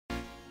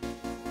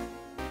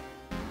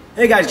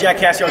Hey guys, Jack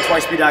Cascio at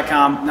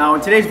twicespeed.com. Now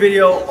in today's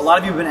video, a lot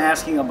of you have been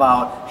asking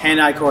about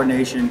hand-eye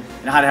coordination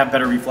and how to have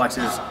better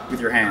reflexes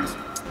with your hands.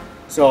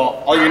 So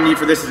all you're gonna need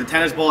for this is a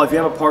tennis ball. If you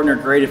have a partner,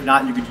 great. If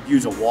not, you could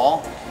use a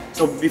wall.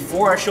 So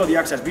before I show the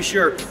exercise, be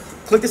sure,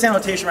 click this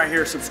annotation right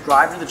here,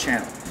 subscribe to the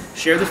channel.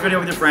 Share this video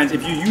with your friends.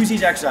 If you use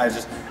these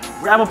exercises,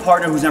 grab a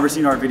partner who's never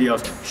seen our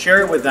videos,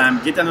 share it with them,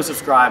 get them to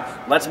subscribe.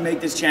 Let's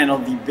make this channel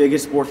the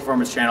biggest sports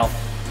performance channel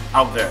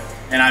out there.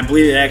 And I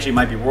believe it actually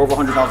might be. We're over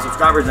 100,000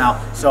 subscribers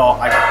now, so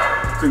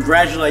I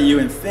congratulate you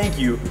and thank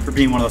you for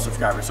being one of those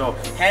subscribers. So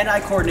hand-eye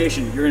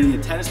coordination, you're gonna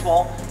need a tennis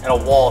ball and a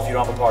wall if you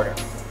don't have a partner.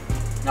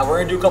 Now we're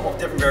gonna do a couple of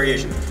different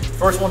variations.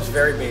 First one's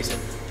very basic.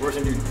 We're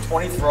just gonna do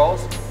 20 throws,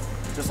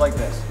 just like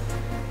this.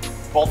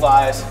 Both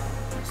eyes,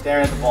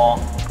 staring at the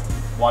ball,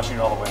 watching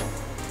it all the way.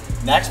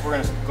 Next, we're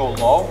gonna go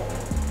low.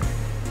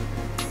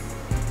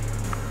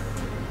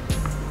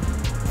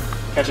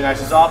 Catch it nice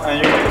and soft, and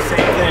you're gonna do the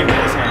same thing with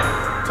this hand.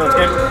 So it's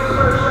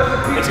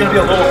gonna be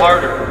a little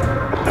harder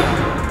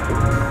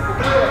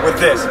with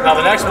this. Now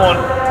the next one,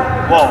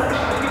 whoa.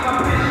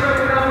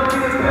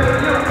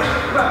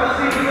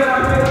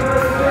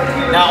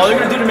 Now all you're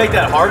gonna do to make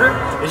that harder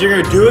is you're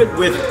gonna do it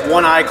with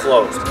one eye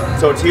closed.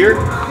 So it's here.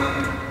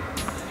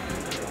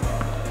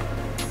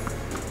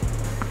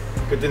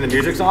 Good thing the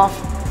music's off.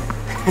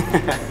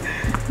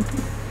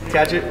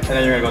 Catch it, and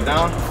then you're gonna go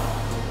down.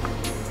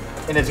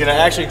 And it's gonna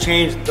actually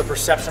change the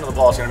perception of the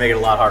ball. It's gonna make it a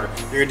lot harder.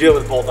 You're gonna do it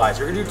with both eyes.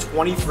 You're gonna do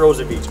 20 throws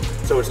of each.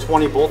 So it's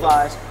 20 both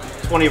eyes,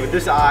 20 with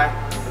this eye,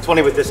 and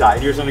 20 with this eye.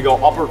 And you're just gonna go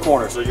upper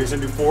corner. So you're just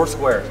gonna do 4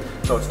 squares.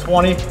 So it's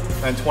 20,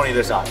 and 20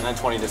 this eye, and then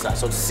 20 this eye.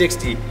 So it's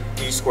 60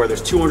 each square.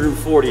 There's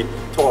 240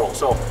 total.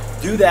 So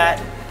do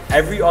that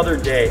every other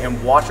day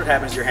and watch what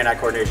happens to your hand-eye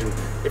coordination.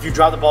 If you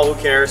drop the ball,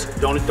 who cares?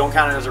 Don't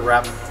count it as a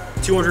rep.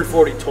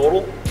 240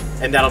 total.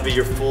 And that'll be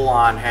your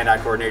full-on hand-eye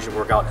coordination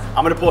workout.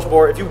 I'm gonna post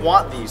more, if you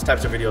want these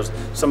types of videos,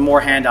 some more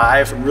hand-eye, I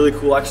have some really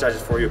cool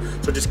exercises for you.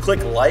 So just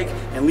click like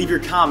and leave your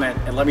comment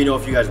and let me know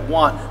if you guys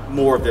want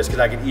more of this, because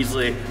I can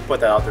easily put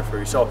that out there for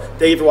you. So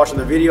thank you for watching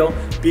the video.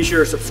 Be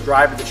sure to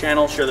subscribe to the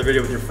channel, share the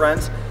video with your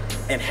friends,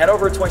 and head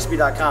over to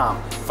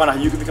twicespeed.com to find out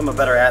how you can become a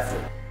better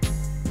athlete.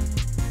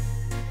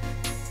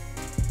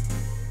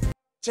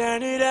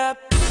 Turn it up,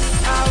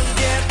 I'll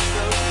get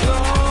so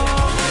close.